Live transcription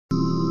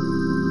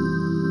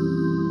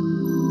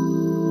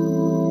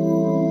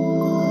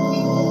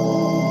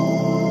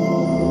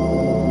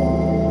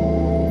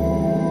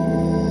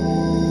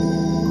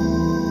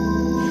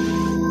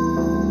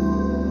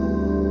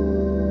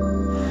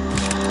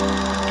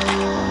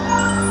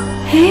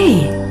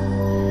Hey,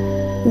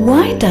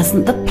 why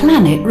doesn't the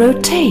planet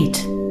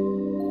rotate?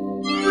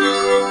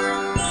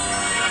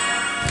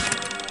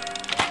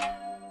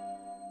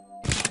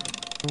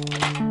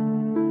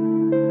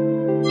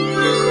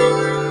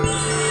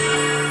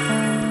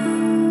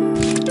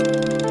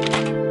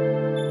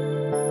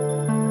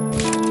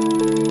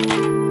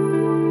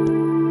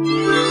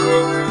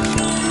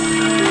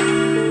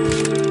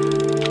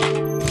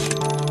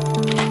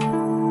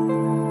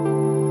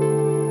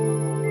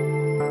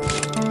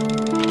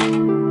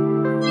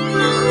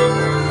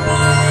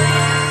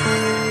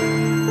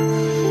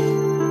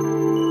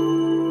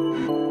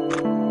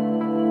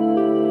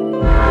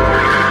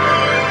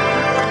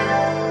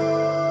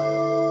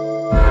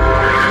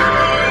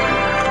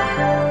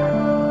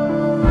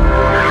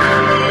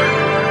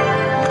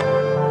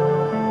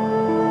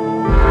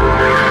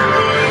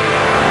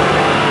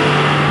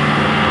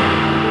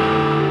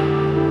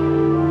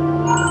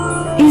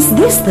 Is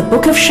this the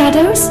Book of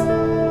Shadows?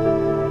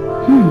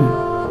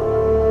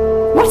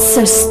 What's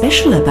so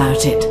special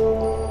about it?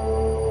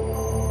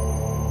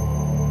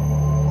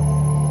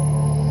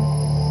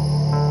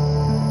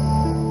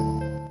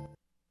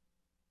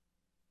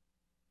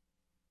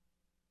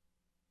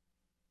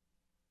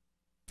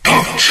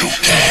 Don't you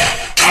dare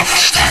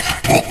touch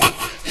that book,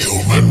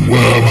 human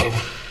worm.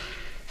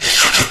 It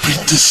should have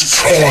been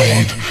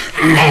destroyed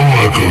long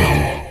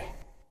ago.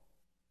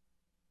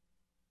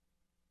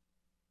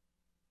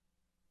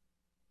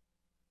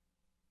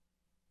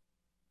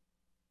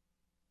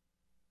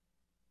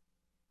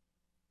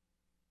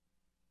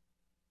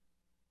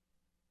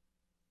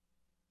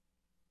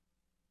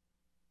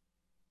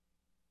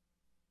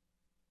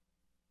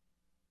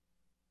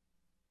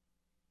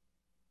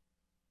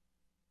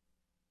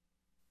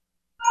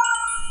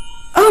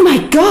 Oh my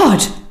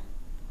God!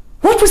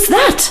 What was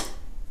that?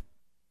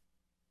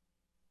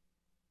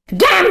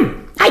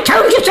 Damn! I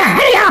told you to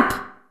hurry up!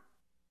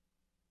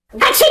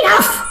 That's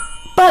enough!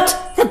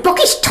 But The book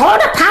is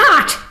torn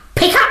apart!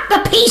 Pick up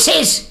the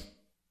pieces!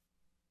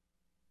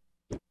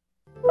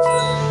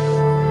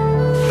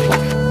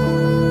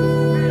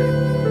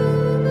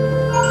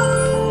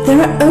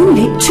 there are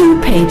only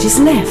 2 pages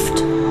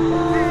left.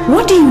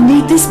 What do you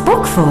need this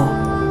book for?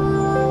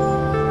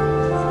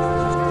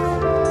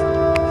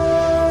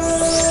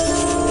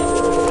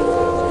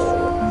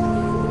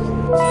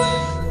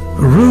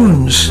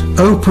 Runes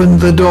open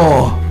the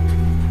door.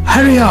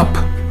 Hurry up.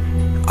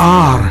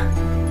 R.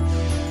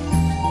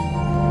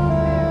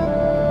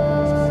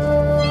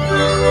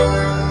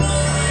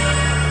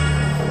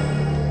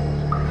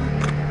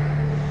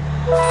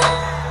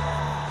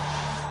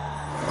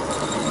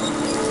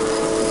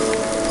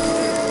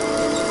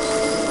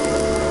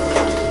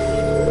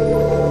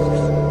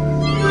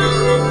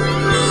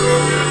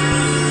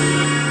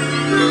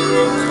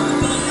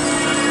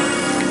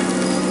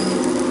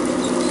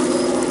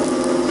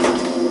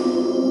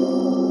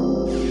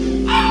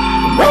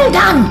 Well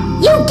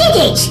done! You did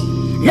it!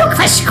 Look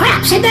for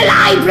scraps in the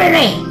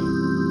library!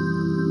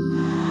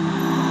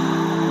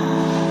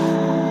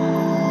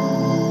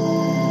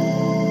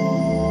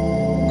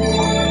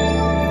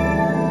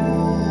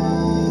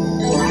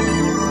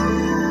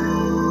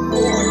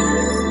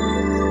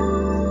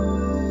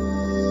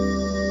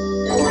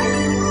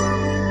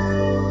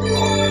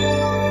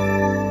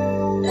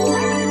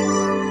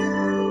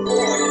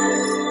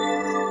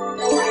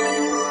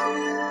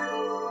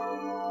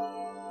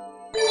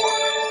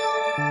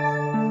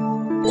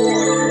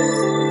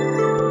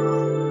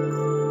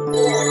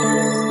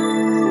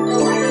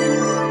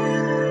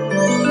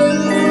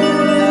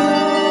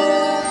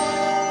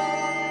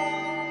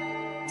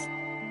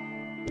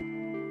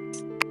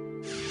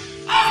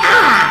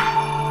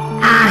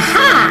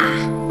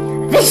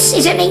 This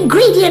is an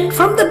ingredient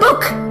from the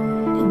book.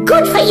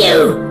 Good for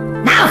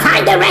you. Now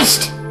find the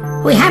rest.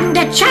 We haven't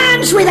a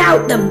chance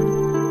without them.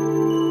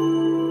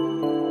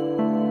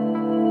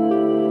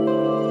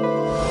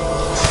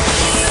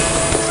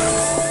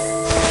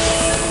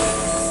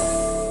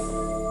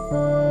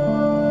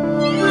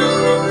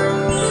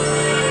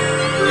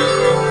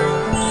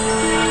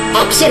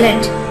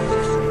 Excellent.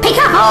 Pick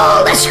up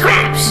all the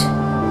scraps.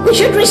 We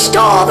should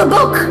restore the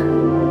book.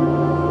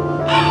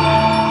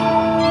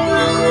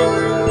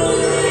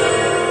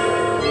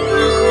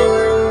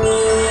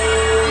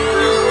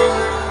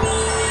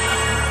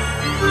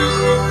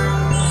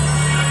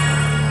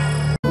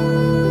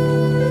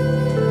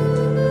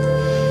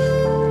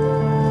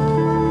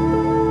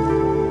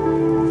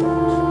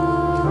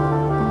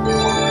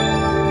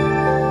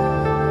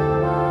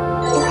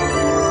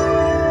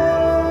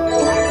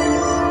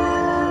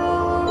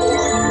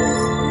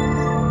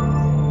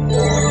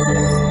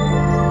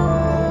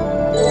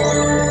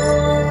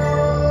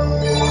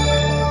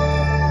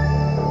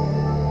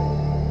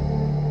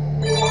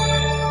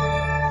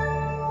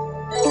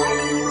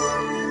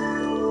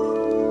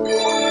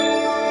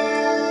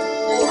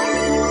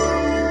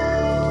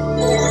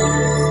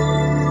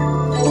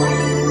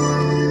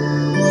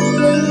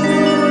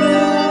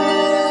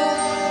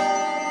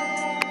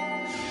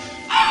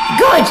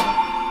 Good.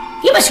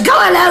 You must go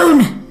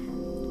alone.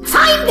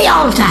 Find the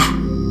altar.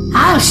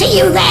 I'll see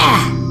you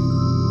there.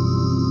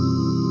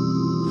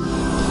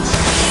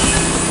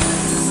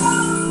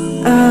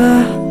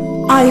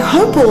 I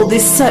hope all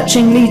this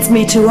searching leads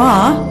me to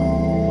R.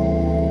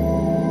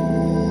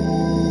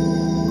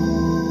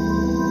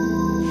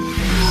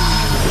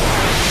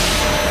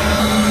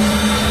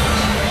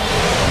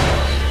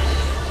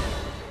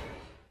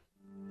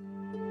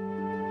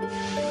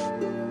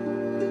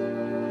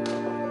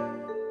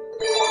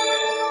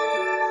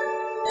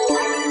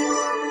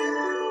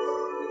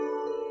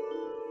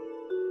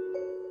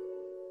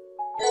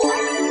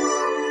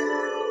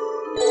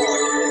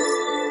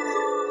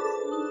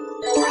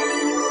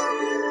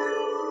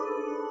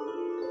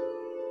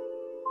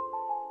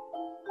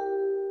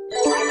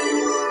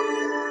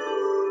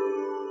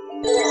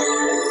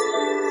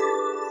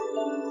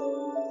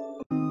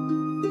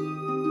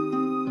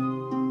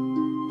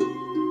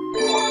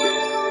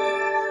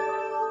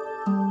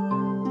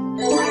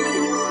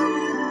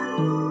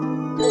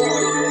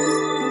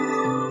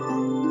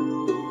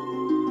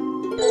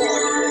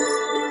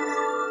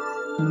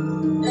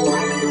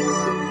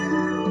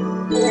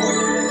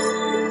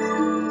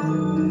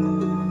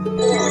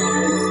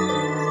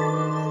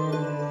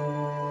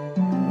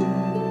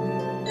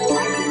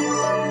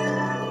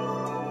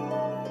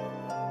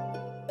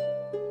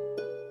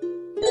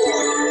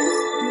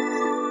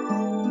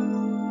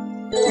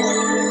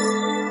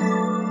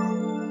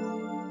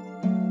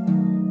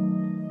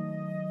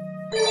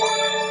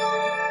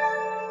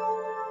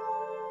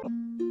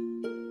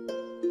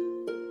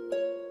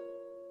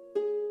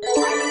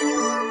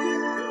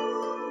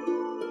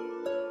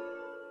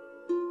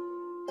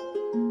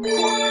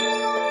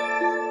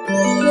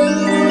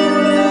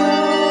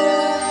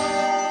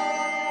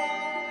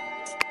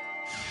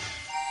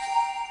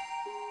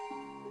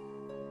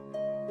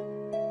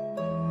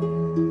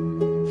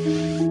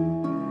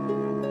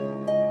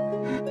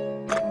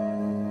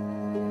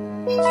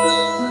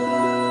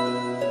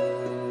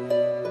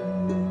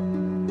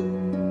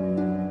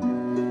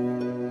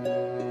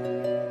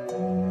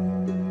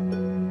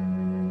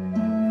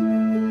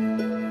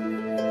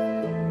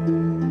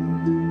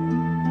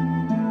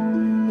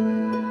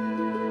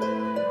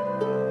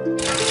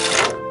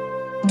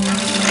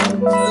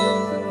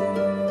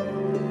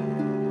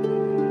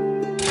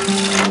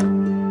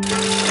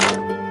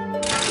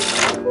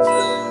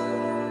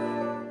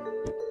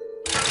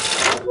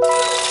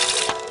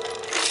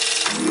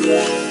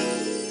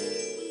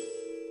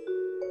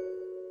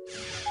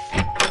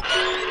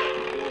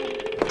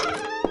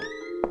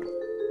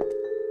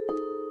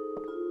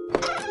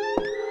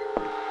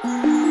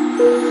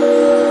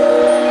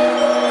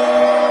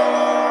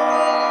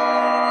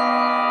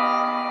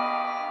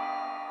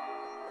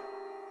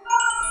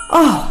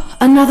 Oh,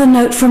 another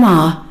note from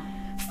R.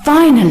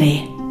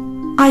 Finally.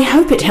 I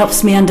hope it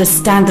helps me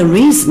understand the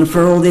reason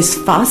for all this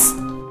fuss.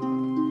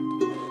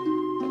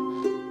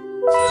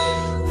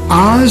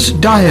 R's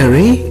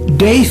Diary,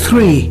 Day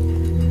 3.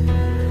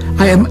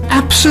 I am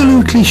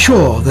absolutely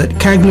sure that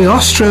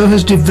Cagliostro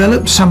has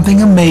developed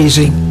something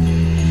amazing.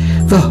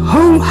 The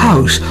whole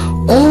house,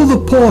 all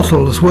the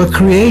portals were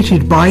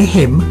created by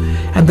him,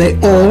 and they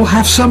all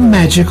have some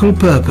magical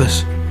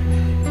purpose.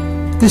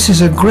 This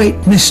is a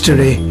great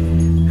mystery,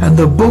 and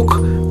the book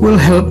will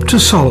help to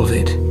solve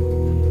it.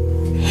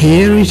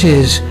 Here it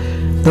is,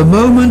 the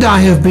moment I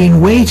have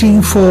been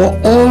waiting for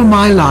all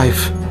my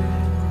life.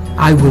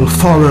 I will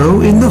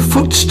follow in the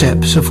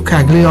footsteps of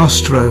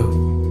Cagliostro.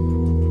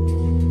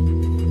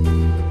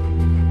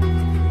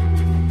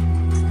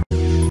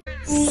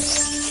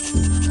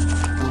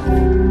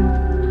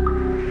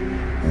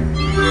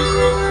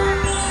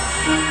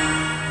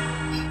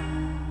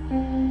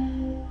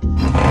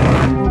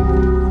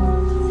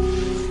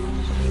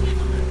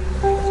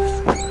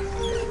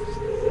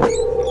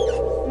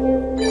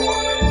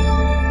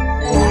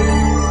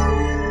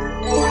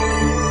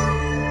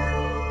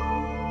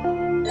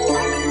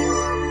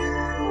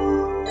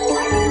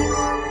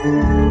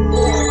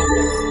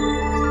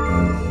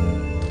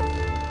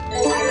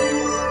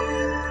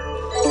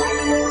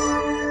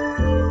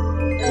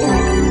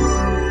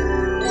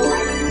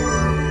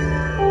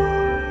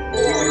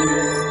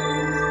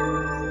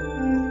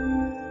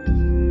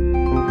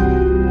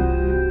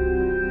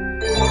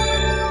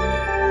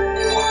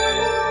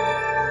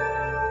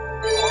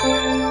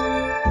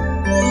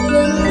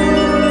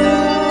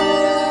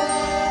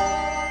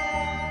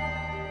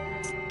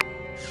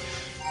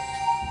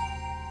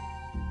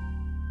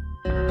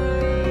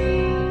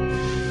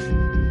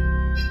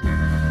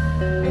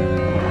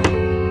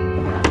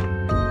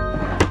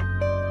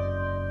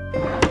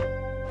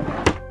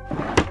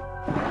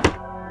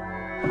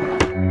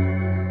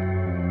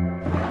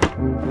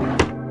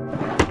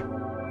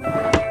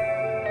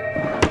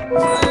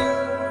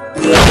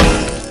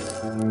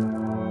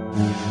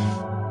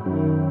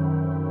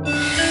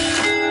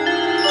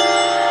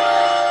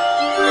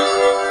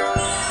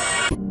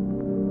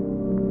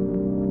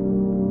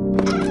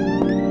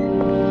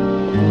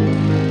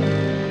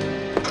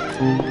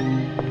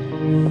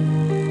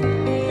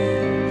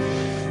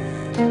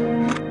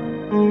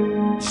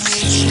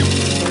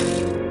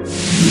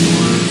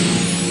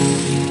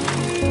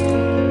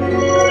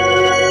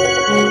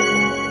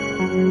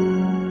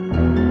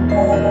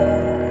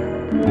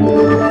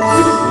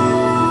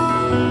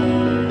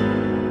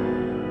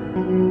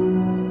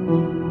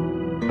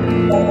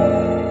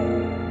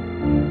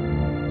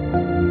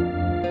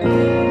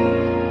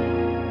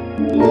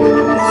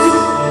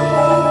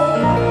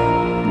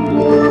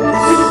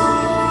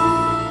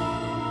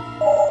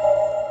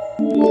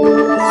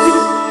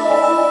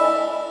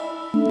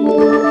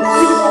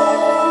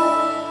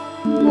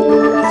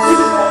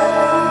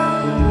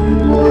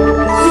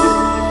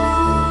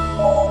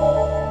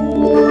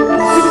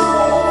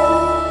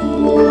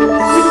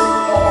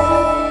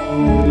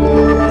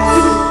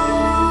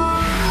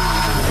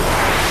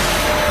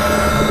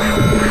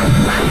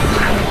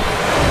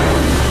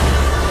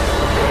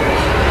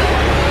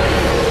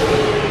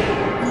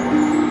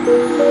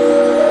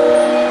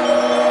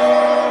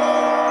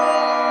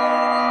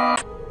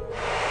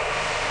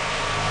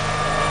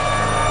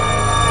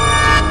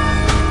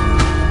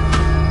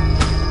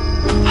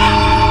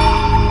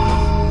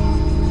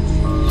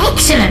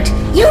 Excellent!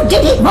 You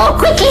did it more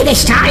quickly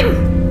this time!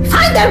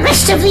 Find the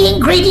rest of the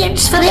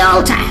ingredients for the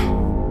altar!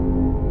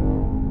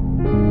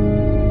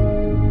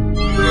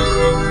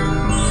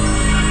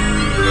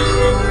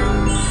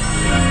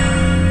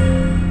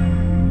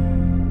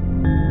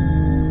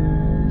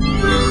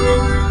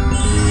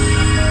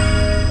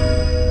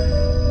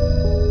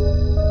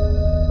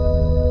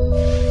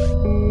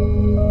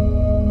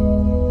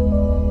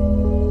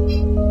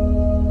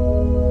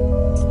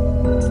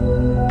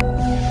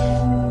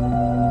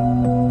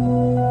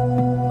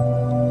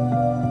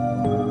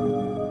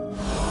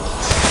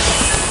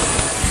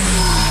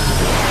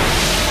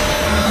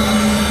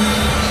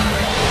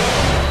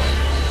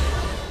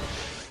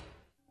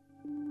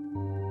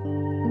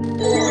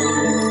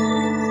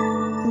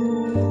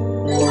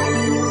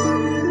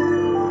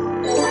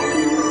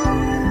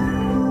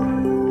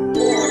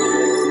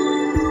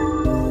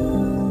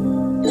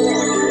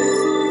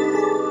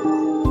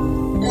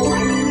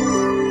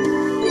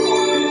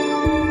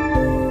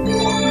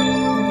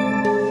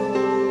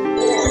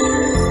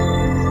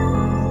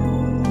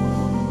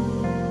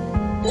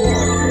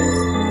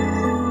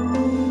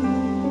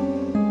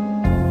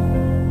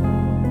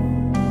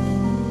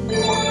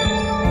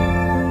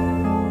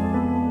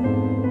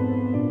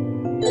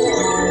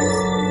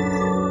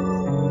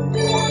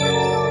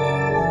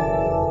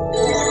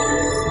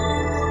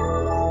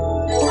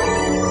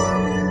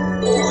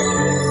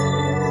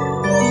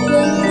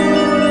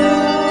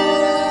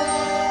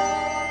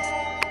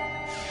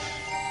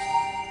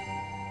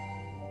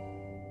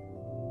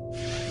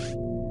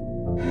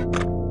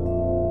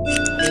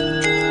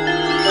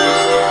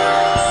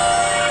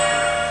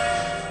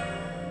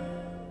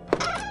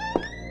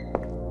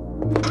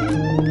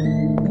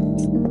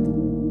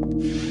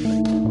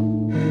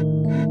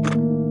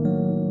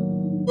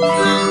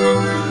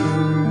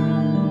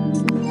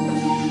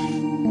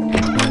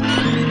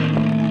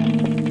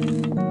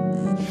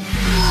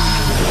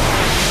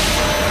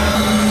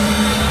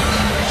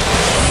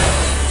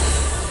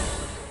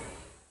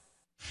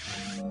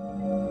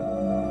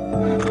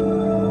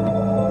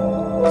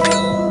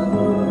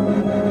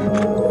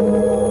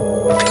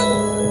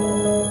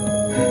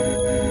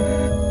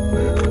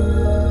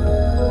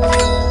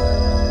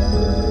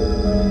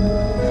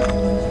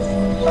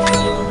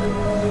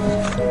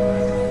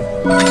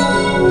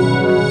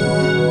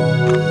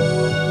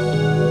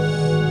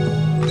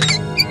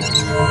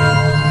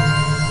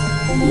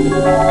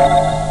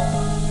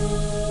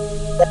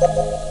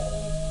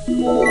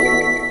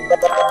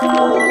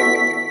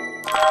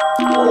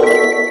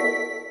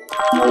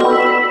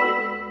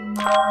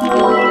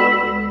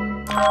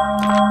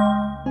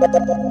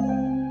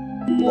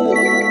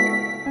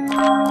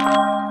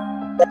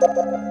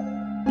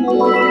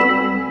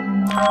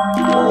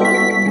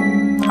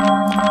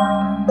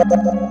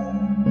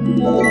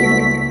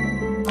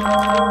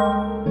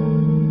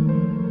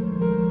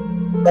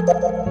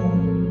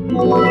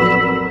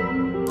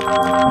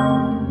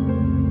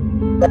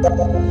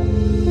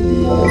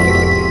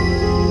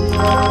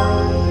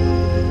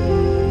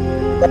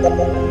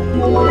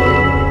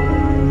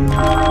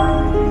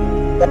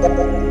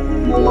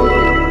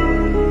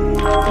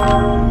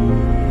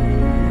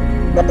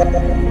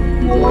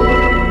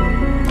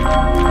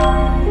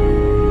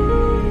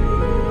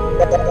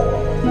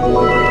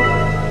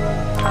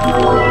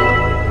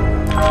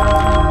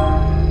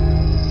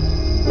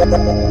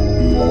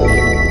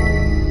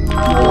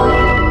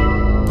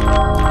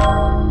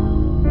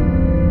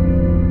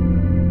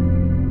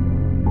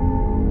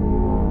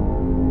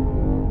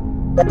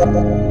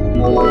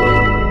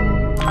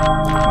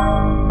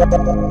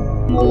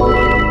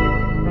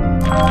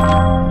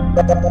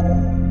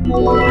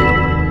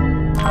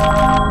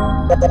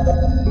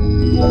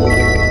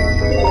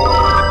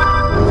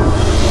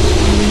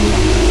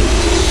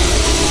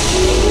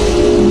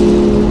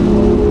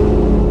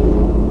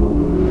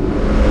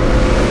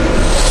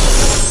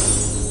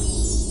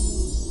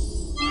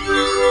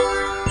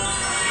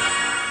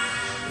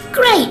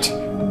 Great!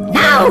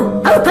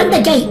 Now open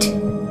the gate!